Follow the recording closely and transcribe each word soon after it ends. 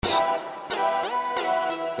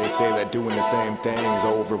They say that doing the same things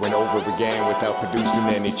over and over again without producing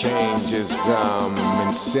any change is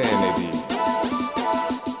insanity.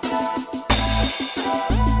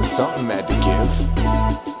 But something had to give,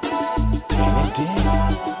 and it did.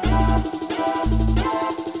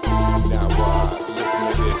 Now listen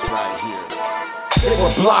to this right here. They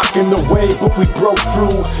were blocking the way, but we broke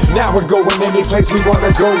through. Now we're going any place we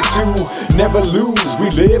wanna go to. Never lose, we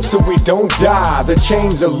live so we don't die. The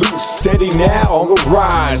chains are loose, steady now on the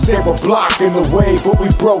rise. They were blocking the way, but we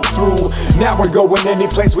broke through. Now we're going any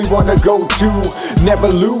place we wanna go to. Never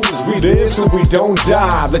lose, we live so we don't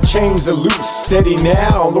die. The chains are loose, steady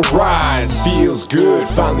now on the rise. Feels good,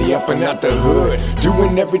 finally up and out the hood.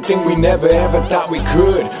 Doing everything we never ever thought we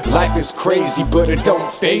could. Life is crazy, but it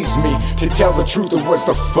don't faze me. To tell the truth, it was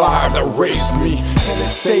the fire that raised me, and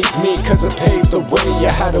it saved me cause it paved the way.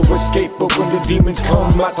 I had to escape, but when the demons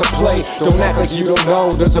come out to play, don't act like you don't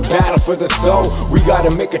know, there's a battle for the soul. We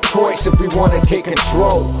gotta make a choice if we wanna take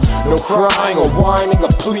control. No crying or whining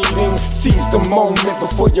or pleading. Seize the moment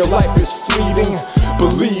before your life is fleeting.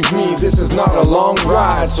 Believe me, this is not a long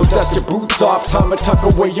ride, so dust your boots off, time to tuck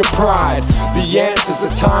away your pride. The answer's the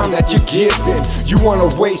time that you're given. You wanna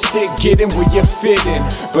waste it, get in where you fit in,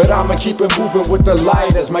 but I'ma keep it moving with the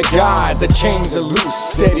light as my guide. The chains are loose,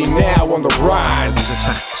 steady now on the rise.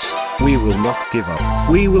 Attacks. We will not give up.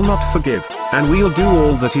 We will not forgive. And we'll do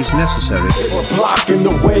all that is necessary. They were blocking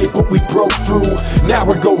the way, but we broke through. Now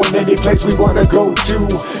we're going any place we wanna go to.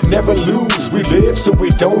 Never lose, we live so we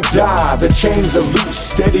don't die. The chains are loose,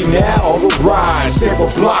 steady now on the rise. They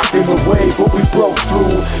were blocking the way, but we broke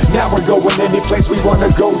through. Now we're going any place we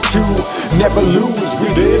wanna go to. Never lose, we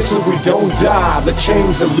live so we don't die. The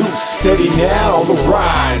chains are loose, steady now on the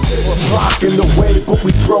rise. They were blocking the way, but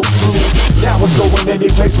we broke through. Now we're going any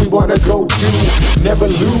place we wanna go to. Never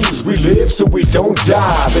lose, we live so we don't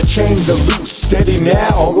die. The chains are loose, steady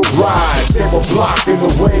now on the rise. They were blocking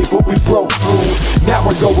the way, but we broke through. Now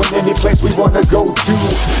we're going any place we wanna go to.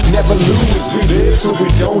 Never lose, we live so we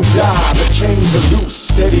don't die. The chains are loose,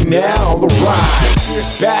 steady now on the rise.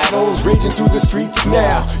 Fierce battles raging through the streets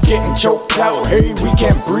now. Getting choked out, hey, we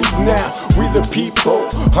can't breathe now. We the people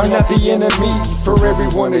are not the enemy. For every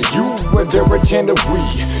one of you, when they're a 10 of we.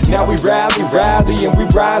 Now we rally, and we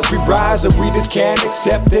rise, and we just can't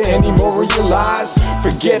accept it anymore. Realize,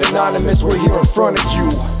 forget anonymous, we're here in front of you.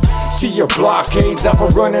 See your blockades that we're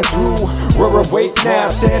running through. We're awake now,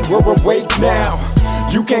 said we're awake now.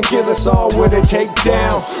 You can't kill us all with a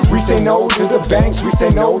takedown. We say no to the banks, we say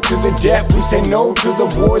no to the debt. We say no to the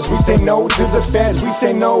wars, we say no to the feds. We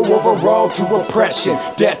say no overall to oppression,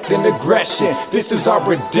 death and aggression. This is our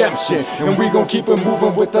redemption, and we gon' keep it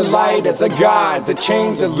moving with the light as a guide. The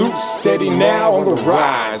chains are loose, steady now on the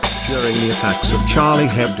rise. During the attacks of Charlie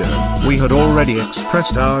Hebdo, we had already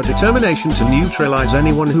expressed our determination to neutralize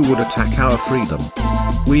anyone who would attack our freedom.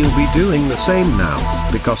 We'll be doing the same now,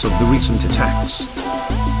 because of the recent attacks.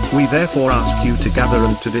 We therefore ask you to gather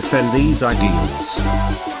and to defend these ideals.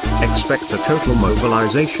 Expect a total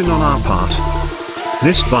mobilization on our part.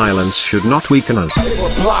 This violence should not weaken us. They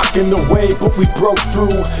were blocking the way, but we broke through.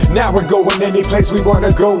 Now we're going any place we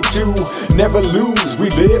wanna go to. Never lose, we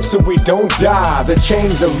live so we don't die. The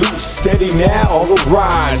chains are loose, steady now on the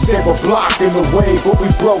rise. They were blocking the way, but we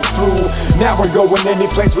broke through. Now we're going any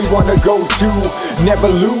place we wanna go to. Never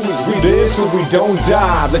lose, we live so we don't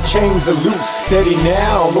die. The chains are loose, steady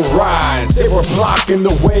now on the rise. They were blocking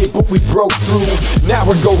the way, but we broke through. Now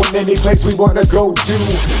we're going any place we wanna go to.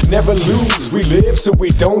 Never lose, we live so we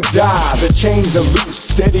don't die. The chains are loose,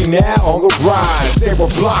 steady now on the rise. They were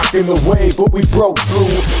blocking the way, but we broke through.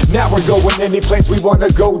 Now we're going any place we wanna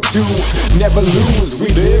go to. Never lose, we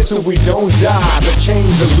live so we don't die. The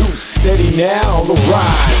chains are loose, steady now on the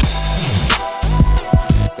rise.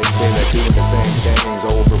 They say that doing the same things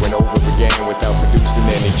over and over again without producing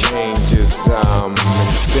any change is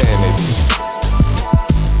insanity.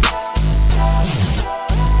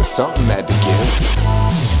 But something had to give,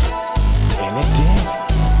 and it did.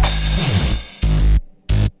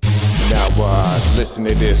 Now listen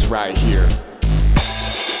to this right here.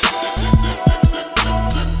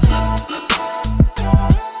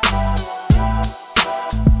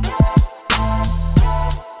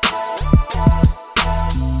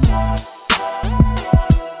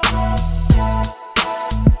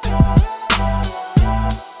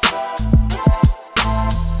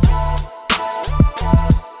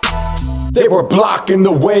 They were blocking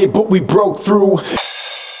the way, but we broke through.